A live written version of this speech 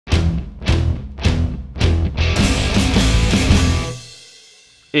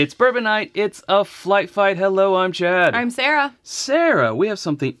It's Bourbon Night. It's a flight fight. Hello, I'm Chad. I'm Sarah. Sarah, we have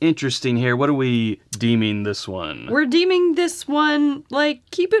something interesting here. What are we deeming this one? We're deeming this one, like,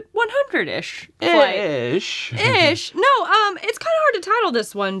 keep it 100-ish. Ish. Ish. No, it's kind of hard to title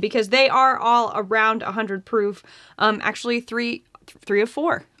this one because they are all around 100 proof. Actually, three of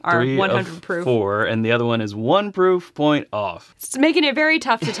four are 100 proof. 4, and the other one is 1 proof point off. It's making it very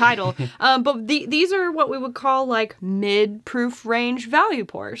tough to title. But these are what we would call like mid-proof range value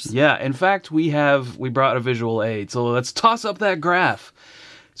pours. Yeah, in fact, we brought a visual aid, so let's toss up that graph.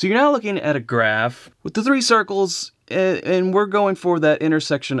 So you're now looking at a graph with the 3 circles, and we're going for that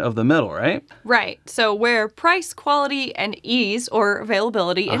intersection of the middle, right? Right. So where price, quality, and ease or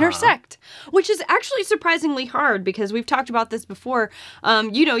availability intersect, which is actually surprisingly hard because we've talked about this before.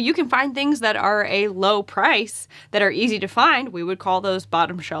 You can find things that are a low price that are easy to find. We would call those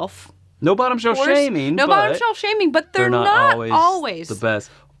bottom shelf. No bottom shelf shaming. No bottom shelf shaming, but they're not always the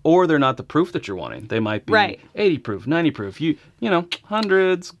best. Or they're not the proof that you're wanting. They might be 80 proof, 90 proof, you know,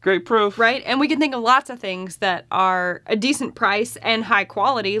 hundreds, great proof. Right, and we can think of lots of things that are a decent price and high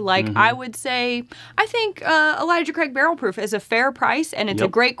quality. Like, I would say, I think Elijah Craig Barrel Proof is a fair price and it's a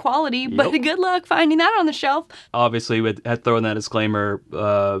great quality, but good luck finding that on the shelf. Obviously, with throwing that disclaimer,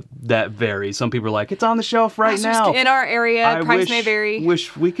 that varies. Some people are like, it's on the shelf right now. In our area, price may vary.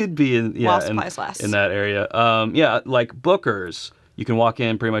 Wish we could be in that area. Like Booker's. You can walk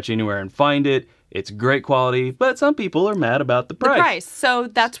in pretty much anywhere and find it. It's great quality, but some people are mad about the price. So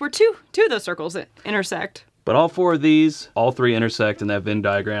that's where two of those circles intersect. But all 4 of these, all 3 intersect in that Venn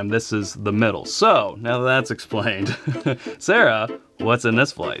diagram. This is the middle. So now that that's explained, Sarah, what's in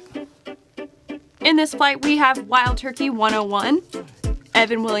this flight? In this flight, we have Wild Turkey 101,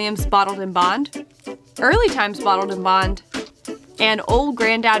 Evan Williams Bottled and Bond, Early Times Bottled and Bond, and Old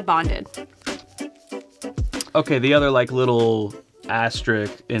Grandad Bonded. Okay, the other like little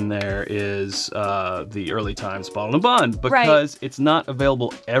asterisk in there is the Early Times Bottled and Bond because it's not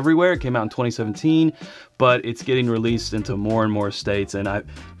available everywhere. It came out in 2017, but it's getting released into more and more states, and I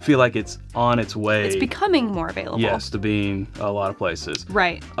feel like it's on its way. It's becoming more available. Yes, to being a lot of places.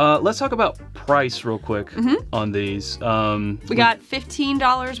 Right. Let's talk about price real quick on these. We got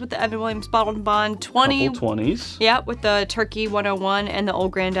 $15 with the Evan Williams Bottled and Bond, 20. Couple 20s. Yeah, with the Turkey 101 and the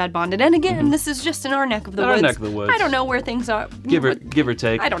Old Grandad Bonded. And again, this is just in our neck of the woods. Our neck of the woods. I don't know where things are. Give or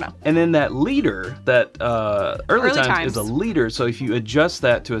take. I don't know. And then that liter, that Early Times is a liter, so if you adjust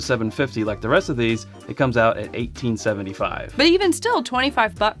that to a 750 like the rest of these, it comes out at $18.75. But even still,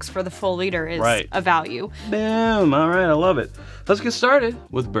 $25 for the full liter is a value. Boom! All right, I love it. Let's get started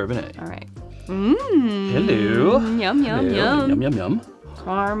with Bourbonnais. All right. Hello. Yum, yum, Hello. yum. Yum, yum, yum.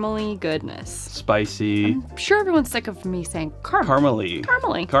 Caramely goodness. Spicy. I'm sure everyone's sick of me saying Caramely.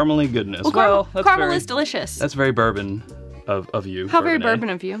 Caramely Goodness. Well, that's caramel is delicious. That's very bourbon of you. How very bourbon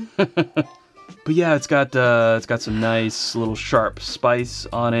of you. But yeah, it's got some nice little sharp spice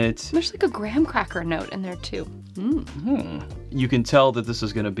on it. There's like a graham cracker note in there too. You can tell that this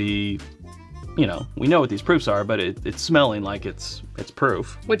is going to be, we know what these proofs are, but it's smelling like it's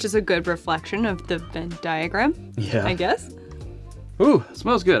proof. Which is a good reflection of the Venn diagram. Yeah. I guess. Ooh, it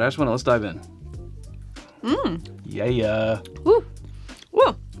smells good. Let's dive in. Yeah. Ooh.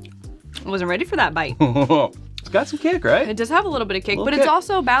 I wasn't ready for that bite. It's got some kick, right? It does have a little bit of kick, but it's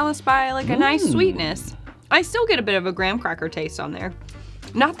also balanced by like a nice sweetness. I still get a bit of a graham cracker taste on there.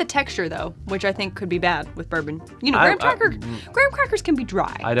 Not the texture though, which I think could be bad with bourbon. Graham crackers can be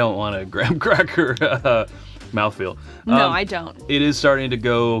dry. I don't want a graham cracker mouthfeel. No, I don't. It is starting to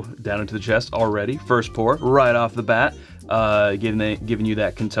go down into the chest already. First pour, right off the bat, giving you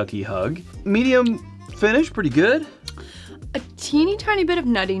that Kentucky hug. Medium finish, pretty good. A teeny tiny bit of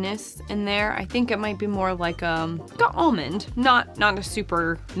nuttiness in there. I think it might be more like got almond, not a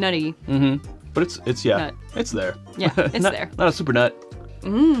super nutty. But it's nut. It's there. Yeah, it's there. Not a super nut.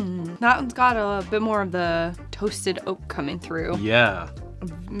 That one's got a bit more of the toasted oak coming through. Yeah.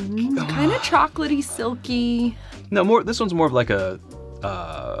 Kind of chocolatey, silky. No, this one's more of like a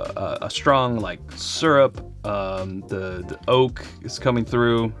strong like syrup. The oak is coming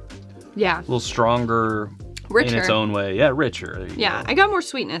through. Yeah. A little stronger. Richer. In its own way. Yeah, richer. Yeah, I got more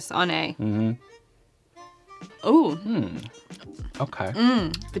sweetness on A. Ooh. Okay.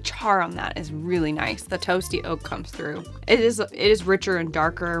 The char on that is really nice. The toasty oak comes through. It is richer and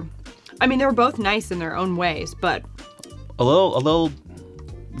darker. I mean, they were both nice in their own ways, but a little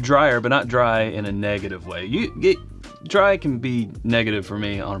drier, but not dry in a negative way. Dry can be negative for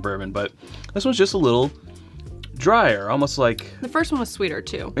me on a bourbon, but this one's just a little drier, almost like... The first one was sweeter,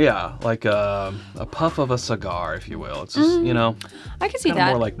 too. Yeah, like a puff of a cigar, if you will. It's just, you know... I can see that.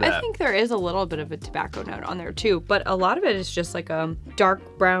 More like that. I think there is a little bit of a tobacco note on there, too. But a lot of it is just like a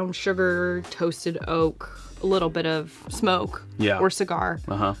dark brown sugar, toasted oak, a little bit of smoke or cigar.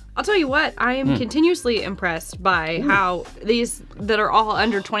 I'll tell you what, I am continuously impressed by how these that are all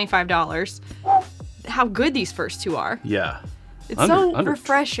under $25, how good these first two are. Yeah. It's under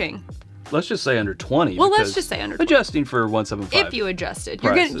refreshing. Let's just say under 20. Well, let's just say under 20. Adjusting for 175. If you adjusted.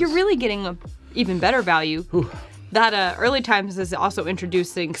 You're really getting a even better value. That Early Times is also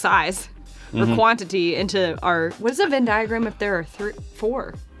introducing size or quantity into our... What is a Venn diagram if there are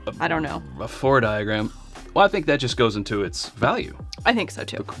four? I don't know. A 4 diagram. Well, I think that just goes into its value. I think so,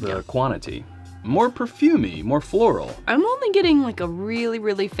 too. The quantity. More perfumey, more floral. I'm only getting like a really,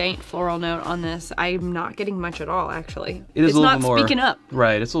 really faint floral note on this. I'm not getting much at all, actually. It's not speaking up.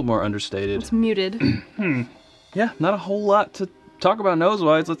 Right, it's a little more understated. It's muted. Yeah, not a whole lot to talk about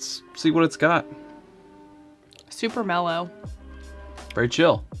nose-wise. Let's see what it's got. Super mellow. Very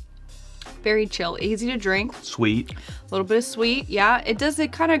chill. Very chill. Easy to drink. Sweet. A little bit of sweet. Yeah, it does.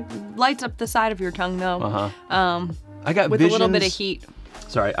 It kind of lights up the side of your tongue, though. I got with visions, a little bit of heat.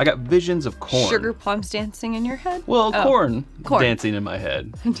 Sorry, I got visions of corn. Sugar plums dancing in your head? Well, corn dancing in my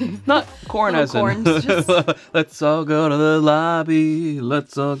head. Not corn as in, let's all go to the lobby,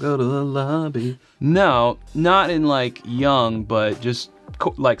 let's all go to the lobby. No, not in like young, but just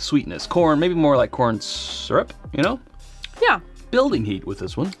like sweetness. Corn, maybe more like corn syrup, you know? Yeah. Building heat with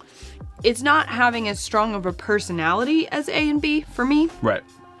this one. It's not having as strong of a personality as A and B for me. Right.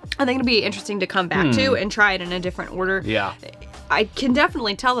 I think it'd be interesting to come back to and try it in a different order. Yeah. I can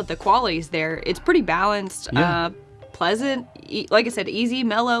definitely tell that the quality's there. It's pretty balanced, pleasant, like I said, easy,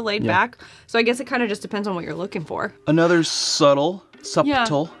 mellow, laid back. So I guess it kind of just depends on what you're looking for. Another subtle a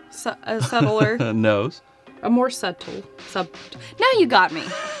subtler nose. A more subtle. Now you got me.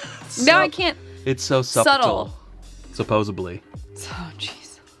 Now I can't. It's so subtle. Supposedly. Oh,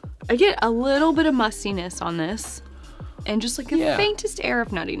 jeez. I get a little bit of mustiness on this. And just like a faintest air of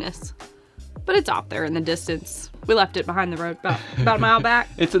nuttiness. But it's off there in the distance. We left it behind the road about a mile back.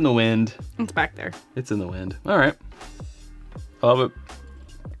 It's in the wind. It's back there. It's in the wind. All right. I love it.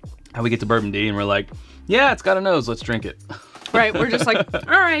 How we get to Bourbon D and we're like, yeah, it's got a nose. Let's drink it. Right. We're just like,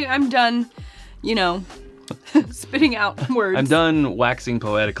 all right, I'm done, spitting out words. I'm done waxing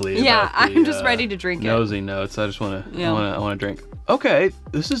poetically. Yeah, about the, I'm just ready to drink nosy notes. I just want to, I want to drink. Okay,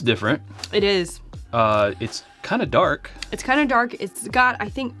 this is different. It is. It's kind of dark. It's kind of dark. It's got, I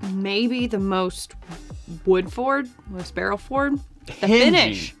think, maybe the most wood forward, most barrel forward. The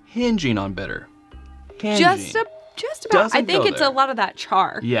finish. Hinging on bitter. Just about. I think it's a lot of that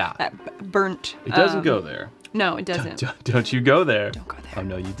char. Yeah. That burnt. It doesn't go there. No, it doesn't. Don't you go there. Don't go there. Oh,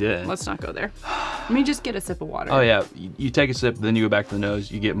 no, you didn't. Let's not go there. Let me just get a sip of water. Oh, yeah. You take a sip, then you go back to the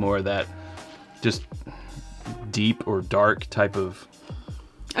nose. You get more of that just deep or dark type of...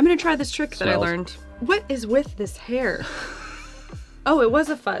 I'm going to try this trick that I learned. What is with this hair? Oh, it was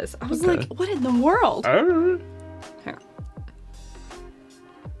a fuzz. I was like, what in the world? Here.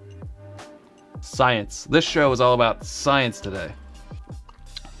 Science. This show is all about science today.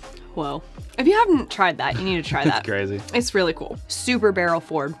 Whoa. If you haven't tried that, you need to try that. It's crazy. It's really cool. Super barrel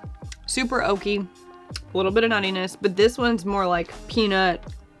forward. Super oaky. A little bit of nuttiness, but this one's more like peanut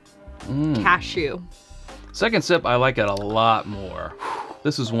cashew. Second sip, I like it a lot more.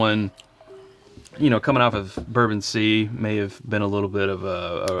 This is one, coming off of Bourbon C, may have been a little bit of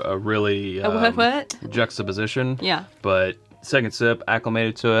a really what? juxtaposition. Yeah. But second sip,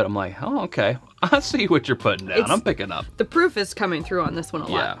 acclimated to it, I'm like, oh, okay. I see what you're putting down. I'm picking up. The proof is coming through on this one a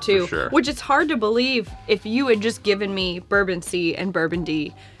lot, too. For sure. Which is hard to believe if you had just given me Bourbon C and Bourbon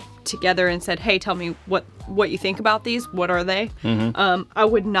D together and said, hey, tell me what you think about these. What are they? I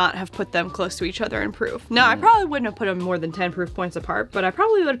would not have put them close to each other in proof. Now, I probably wouldn't have put them more than 10 proof points apart, but I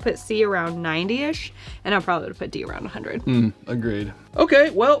probably would have put C around 90-ish, and I probably would have put D around 100. Agreed.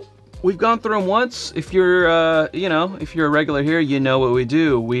 Okay, well, we've gone through them once. If you're, if you're a regular here, you know what we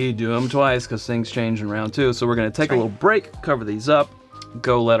do. We do them twice because things change in round 2. So we're going to take a little break, cover these up,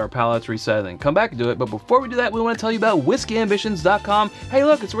 go let our palates reset, and then come back and do it. But before we do that, we want to tell you about whiskyambitions.com. Hey,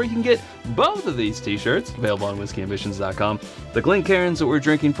 look, it's where you can get both of these t-shirts, available on whiskyambitions.com. The Glencairns that we're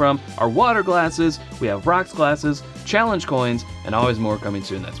drinking from, our water glasses, we have rocks glasses, challenge coins, and always more coming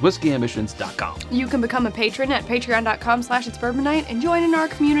soon. That's whiskyambitions.com. You can become a patron at patreon.com/itsbourbonnight and join in our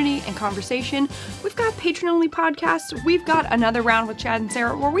community and conversation. We've got patron-only podcasts. We've got another round with Chad and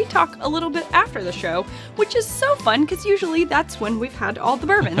Sarah where we talk a little bit after the show, which is so fun because usually that's when we've had all the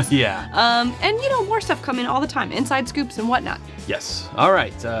bourbons. Yeah. And more stuff coming all the time, inside scoops and whatnot. Yes. All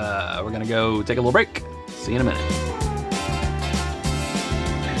right. We're going to go take a little break. See you in a minute.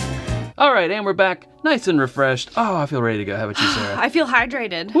 All right, and we're back, nice and refreshed. Oh, I feel ready to go. How about you, Sarah? I feel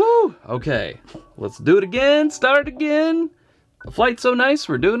hydrated. Woo! Okay, let's do it again. Start again. The flight's so nice,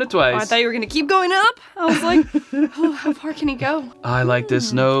 we're doing it twice. Oh, I thought you were gonna keep going up. I was like, oh, how far can he go? I like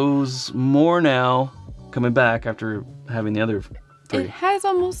this nose more now, coming back after having the other three. It has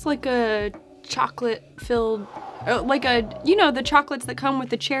almost like a chocolate-filled, like the chocolates that come with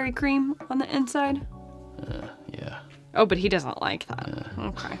the cherry cream on the inside. Yeah. Oh, but he doesn't like that.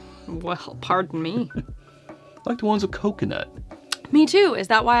 Okay. Well, pardon me. I like the ones with coconut. Me too. Is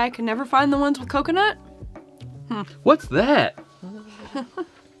that why I can never find the ones with coconut? What's that?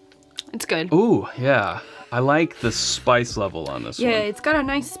 It's good. Ooh, yeah. I like the spice level on this one. Yeah, it's got a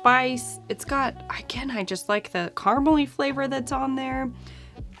nice spice. It's got, again, I just like the caramely flavor that's on there.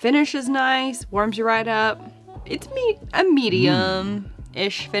 Finish is nice. Warms you right up. It's a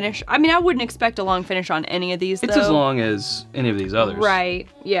medium-ish finish. I mean, I wouldn't expect a long finish on any of these, It's as long as any of these others. Right,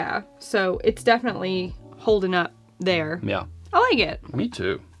 yeah. So it's definitely holding up there. Yeah. I like it. Me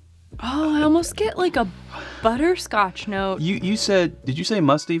too. Oh, I almost get like a butterscotch note. You said, did you say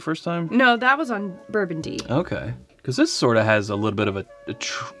musty first time? No, that was on Bourbon D. Okay. Because this sort of has a little bit of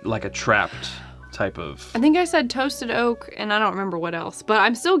a trapped type of... I think I said toasted oak, and I don't remember what else. But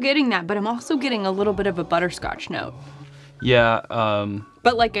I'm still getting that, but I'm also getting a little bit of a butterscotch note. Yeah,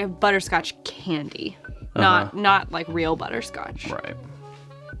 But like a butterscotch candy. Not like real butterscotch. Right.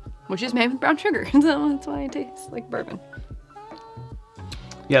 Which is made with brown sugar. So that's why it tastes like bourbon.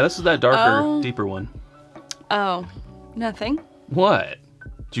 Yeah, this is that darker, deeper one. Oh, nothing. What?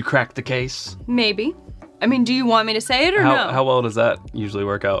 Did you crack the case? Maybe. I mean, do you want me to say it or no? How well does that usually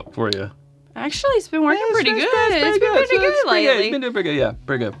work out for you? Actually, it's been working pretty good. It's been pretty good lately. It's been doing pretty good, yeah.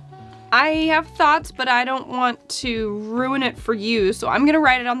 Pretty good. I have thoughts, but I don't want to ruin it for you, so I'm going to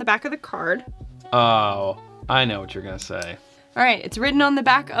write it on the back of the card. Oh, I know what you're going to say. All right, it's written on the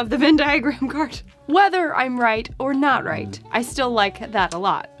back of the Venn diagram card. Whether I'm right or not right, I still like that a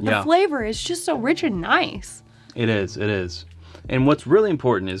lot. The flavor is just so rich and nice. It is, it is. And what's really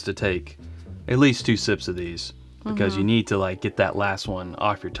important is to take at least 2 sips of these because you need to like get that last one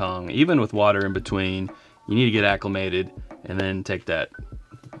off your tongue. Even with water in between, you need to get acclimated and then take that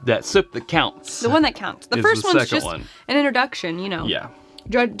sip that counts. The one that counts. The first one's just an introduction, you know. Yeah.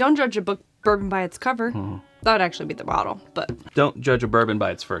 Don't judge a bourbon by its cover. That would actually be the bottle, but... Don't judge a bourbon by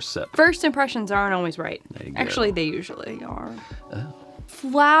its first sip. First impressions aren't always right. Actually, they usually are.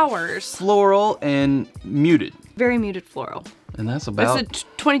 Flowers. Floral and muted. Very muted floral. And that's about... That's a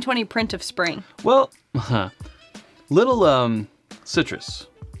 2020 print of spring. Well, little citrus.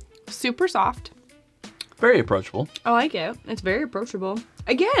 Super soft. Very approachable. I like it. It's very approachable.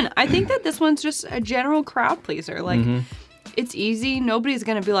 Again, I think that this one's just a general crowd pleaser. Like, it's easy. Nobody's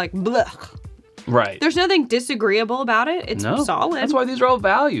going to be like, blech. Right. There's nothing disagreeable about it. It's solid. That's why these are all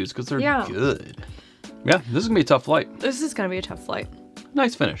values, because they're good. Yeah, this is going to be a tough flight. This is going to be a tough flight.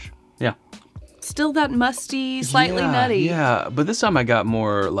 Nice finish. Yeah. Still that musty, slightly nutty. Yeah, but this time I got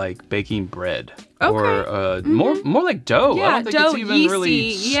more like baking bread. Okay. Or more like dough. Yeah, I don't think dough, it's even yeasty,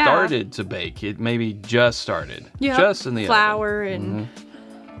 really started to bake. It maybe just started. Yeah. Just in the flour and...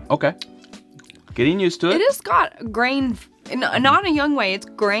 Okay. Getting used to it. It has got grain, not in a young way. It's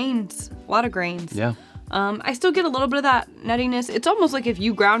grains. A lot of grains. Yeah. I still get a little bit of that nuttiness. It's almost like if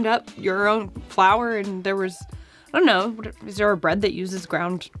you ground up your own flour and there was, I don't know, is there a bread that uses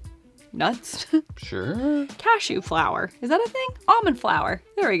ground nuts? Sure. Cashew flour. Is that a thing? Almond flour.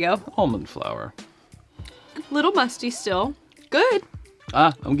 There we go. Almond flour. Little musty still. Good.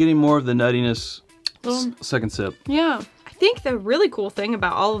 I'm getting more of the nuttiness. Second sip. Yeah. I think the really cool thing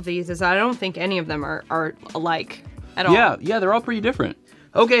about all of these is I don't think any of them are alike at all. Yeah, they're all pretty different.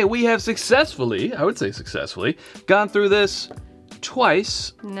 Okay, we have successfully, I would say successfully, gone through this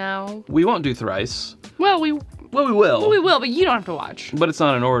twice. No. We won't do thrice. Well, we will. Well, we will, but you don't have to watch. But it's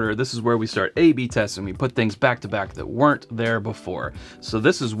not in order. This is where we start A/B testing. We put things back to back that weren't there before. So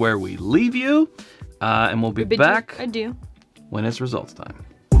this is where we leave you, and we'll be back when it's results time.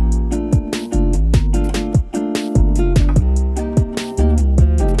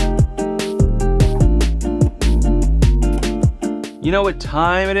 You know what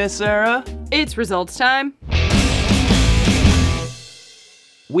time it is, Sarah? It's results time.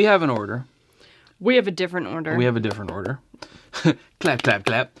 We have an order. We have a different order. We have a different order. Clap, clap,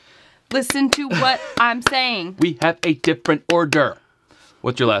 clap. Listen to what I'm saying. We have a different order.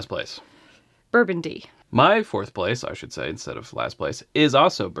 What's your last place? Bourbon D. My fourth place, I should say, instead of last place, is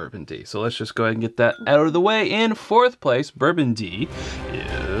also Bourbon D. So let's just go ahead and get that out of the way. In fourth place, Bourbon D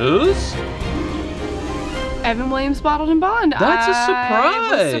is... Evan Williams Bottled and Bond. That's a surprise.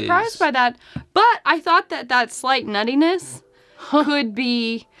 I was surprised by that. But I thought that slight nuttiness could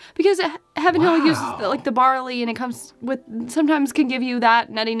be because Heaven Hill uses the barley, and it comes with sometimes can give you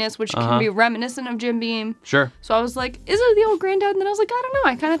that nuttiness, which can be reminiscent of Jim Beam. Sure. So I was like, is it the Old Granddad? And then I was like, I don't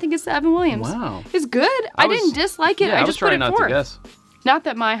know. I kind of think it's the Evan Williams. Wow. It's good. I didn't dislike it. Yeah, I just put it not forth. to guess. Not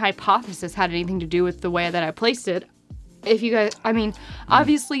that my hypothesis had anything to do with the way that I placed it. If you guys, I mean,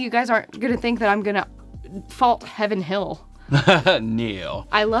 obviously you guys aren't gonna think that I'm gonna fault Heaven Hill. Neil.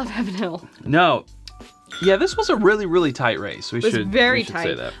 I love Heaven Hill. No. Yeah, this was a really, really tight race. We should very say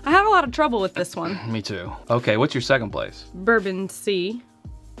tight. that. I had a lot of trouble with this one. Me too. Okay, what's your second place? Bourbon C.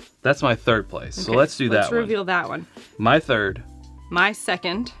 That's my third place. Okay, So let's do that one. Let's reveal that one. My third. My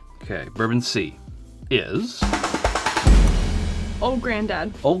second. Okay, Bourbon C is Old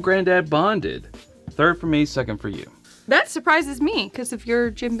Granddad. Old Granddad Bonded. Third for me, second for you. That surprises me, because if you're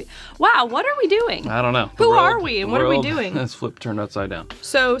Jim Wow, what are we doing? I don't know. Who are we, and what are we doing? That's flip turned upside down.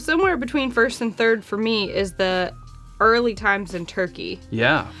 So somewhere between first and third for me is the Early Times in Turkey.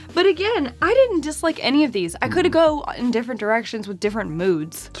 Yeah. But again, I didn't dislike any of these. I could have go in different directions with different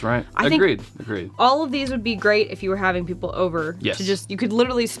moods. That's right. I think Agreed. all of these would be great if you were having people over. Yes. You could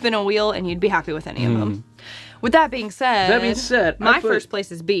literally spin a wheel and you'd be happy with any of them. With that being said, my first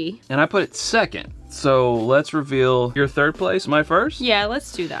place is B. And I put it second. So let's reveal your third place, my first? Yeah,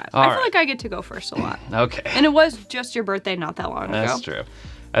 let's do that. All I feel right. like I get to go first a lot. Okay. And it was just your birthday not that long ago. That's true.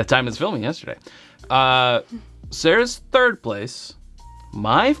 At the time of filming yesterday. Sarah's third place,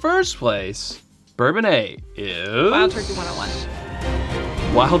 my first place, Bourbon A is... Wild Turkey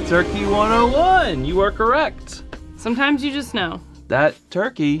 101. Wild Turkey 101. You are correct. Sometimes you just know. That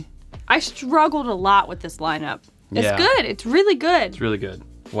turkey. I struggled a lot with this lineup. It's Yeah. good. It's really good. It's really good.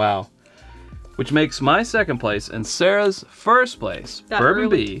 Wow. Which makes my second place and Sarah's first place, That Bourbon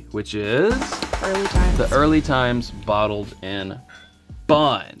early- B, which is Early Times. the Early Times Bottled in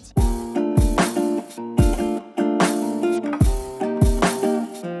Bond.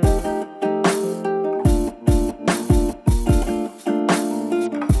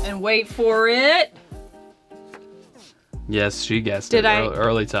 And wait for it. Yes, she guessed Did it. I?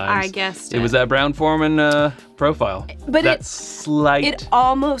 Early Times. I guessed it. It was that Brown Foreman profile. But that it slight.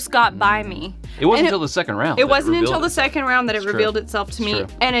 almost got by me. It wasn't And until the second round. It that wasn't until revealed the itself. second round that it It's true. revealed itself to me. true.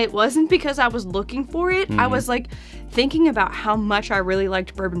 And it wasn't because I was looking for it. I was like thinking about how much I really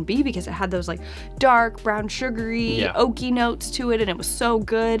liked Bourbon B because it had those like dark, brown, sugary, Yeah. oaky notes to it, and it was so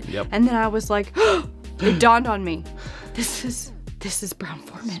good. Yep. And then I was like, it dawned on me. This is Brown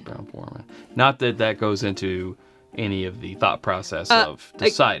Foreman. Brown Foreman. Not that that goes into any of the thought process of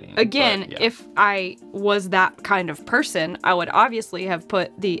deciding. Again, but, yeah. if I was that kind of person, I would obviously have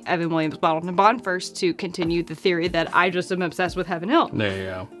put the Evan Williams Bottled in Bond first to continue the theory that I just am obsessed with Heaven Hill. There you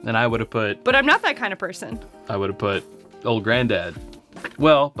go. And I would have put Old Granddad.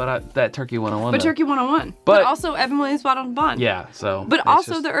 Well, but that Turkey 101. But though. Turkey 101. But also Evan Williams Bottled in Bond. Yeah, so. But it's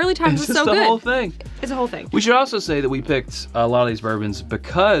also just- the Early Times it's was just so the good. whole thing. It's a whole thing. We should also say that we picked a lot of these bourbons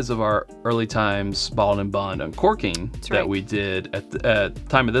because of our Early Times Bottled in Bond uncorking that right. we did at the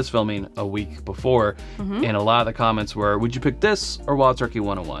time of this filming a week before. And a lot of the comments were, would you pick this or Wild Turkey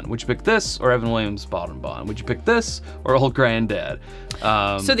 101? Would you pick this or Evan Williams Bottled in Bond? Would you pick this or Old Granddad?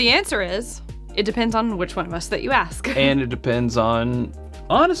 So the answer is, it depends on which one of us that you ask. And it depends on,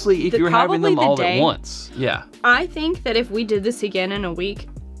 honestly, if you're having them probably the all day. at once. Yeah. I think that if we did this again in a week,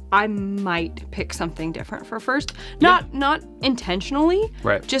 I might pick something different for first. Not intentionally.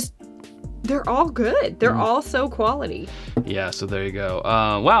 Right. Just they're all good. They're all so quality. Yeah, so there you go.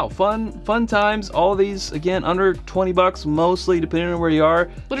 Wow, fun times. All these, again, under $20 mostly, depending on where you are.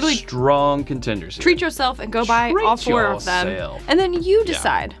 Literally strong contenders here. Treat yourself and go buy all 4 of them. yourself. And then you Yeah,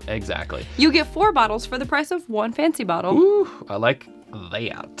 decide. exactly. You get 4 bottles for the price of 1 fancy bottle. Ooh, I like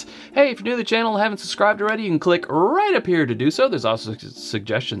that. Hey, if you're new to the channel and haven't subscribed already, you can click right up here to do so. There's also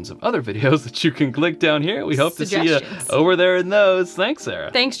suggestions of other videos that you can click down here. We hope to see you Suggestions. over there in those. Thanks,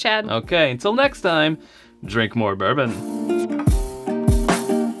 Sarah. Thanks, Chad. Okay, until next time, drink more bourbon.